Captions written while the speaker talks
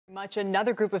Much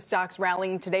another group of stocks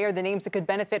rallying today are the names that could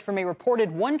benefit from a reported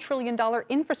 $1 trillion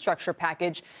infrastructure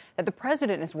package that the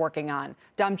president is working on.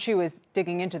 Dom Chu is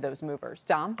digging into those movers.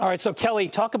 Dom? All right, so Kelly,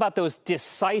 talk about those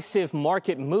decisive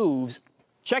market moves.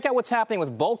 Check out what's happening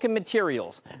with Vulcan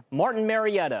Materials, Martin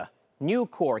Marietta,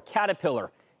 Nucor, Caterpillar,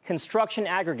 construction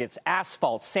aggregates,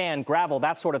 asphalt, sand, gravel,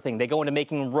 that sort of thing. They go into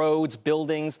making roads,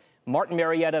 buildings. Martin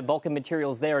Marietta, Vulcan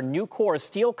Materials there. Nucor, a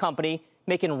steel company,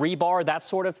 making rebar, that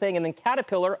sort of thing. And then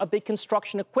Caterpillar, a big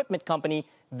construction equipment company.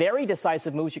 Very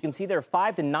decisive moves. You can see they're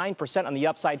 5 to 9% on the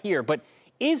upside here. But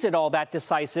is it all that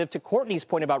decisive, to Courtney's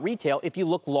point about retail, if you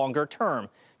look longer term?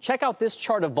 Check out this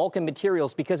chart of Vulcan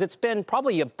Materials, because it's been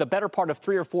probably the better part of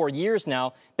 3 or 4 years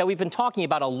now that we've been talking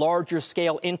about a larger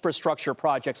scale infrastructure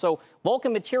project. So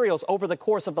Vulcan Materials, over the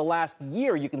course of the last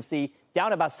year, you can see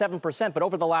down about 7%. But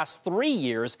over the last 3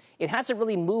 years, it hasn't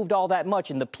really moved all that much.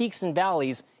 And the peaks and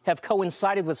valleys have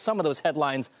coincided with some of those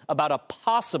headlines about a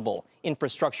possible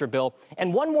infrastructure bill.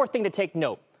 And one more thing to take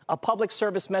note, a public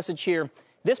service message here.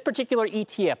 This particular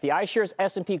ETF, the iShares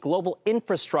S&P Global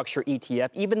Infrastructure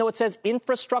ETF, even though it says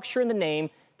infrastructure in the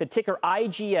name, the ticker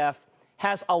IGF,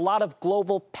 has a lot of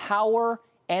global power,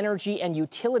 energy, and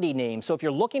utility names. So if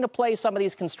you're looking to play some of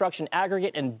these construction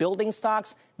aggregate and building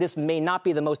stocks, this may not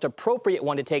be the most appropriate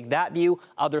one to take that view.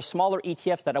 Other smaller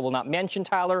ETFs that I will not mention,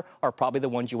 Tyler, are probably the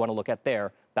ones you want to look at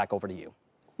there. Back over to you.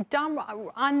 Dom,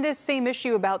 on this same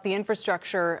issue about the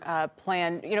infrastructure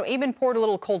plan, even poured a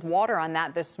little cold water on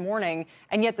that this morning,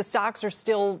 and yet the stocks are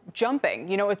still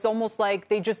jumping. It's almost like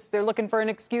they're looking for an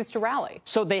excuse to rally.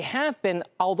 So they have been,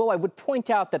 although I would point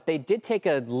out that they did take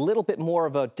a little bit more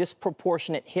of a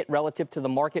disproportionate hit relative to the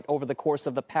market over the course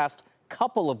of the past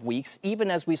couple of weeks,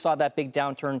 even as we saw that big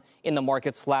downturn in the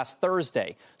markets last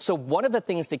Thursday. So one of the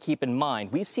things to keep in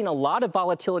mind, we've seen a lot of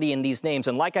volatility in these names.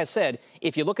 And like I said,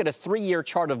 if you look at a 3-year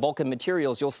chart of Vulcan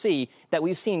Materials, you'll see that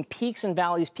we've seen peaks and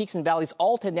valleys,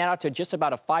 all to net out to just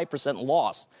about a 5%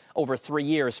 loss over 3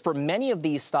 years. For many of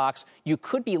these stocks, you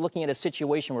could be looking at a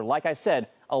situation where, like I said,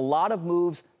 a lot of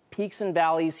moves, peaks and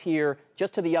valleys here,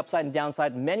 just to the upside and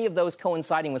downside, many of those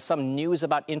coinciding with some news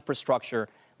about infrastructure.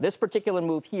 This particular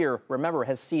move here, remember,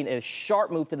 has seen a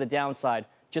sharp move to the downside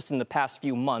just in the past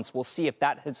few months. We'll see if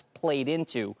that has played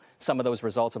into some of those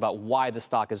results about why the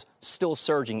stock is still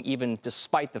surging, even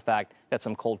despite the fact that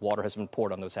some cold water has been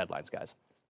poured on those headlines, guys.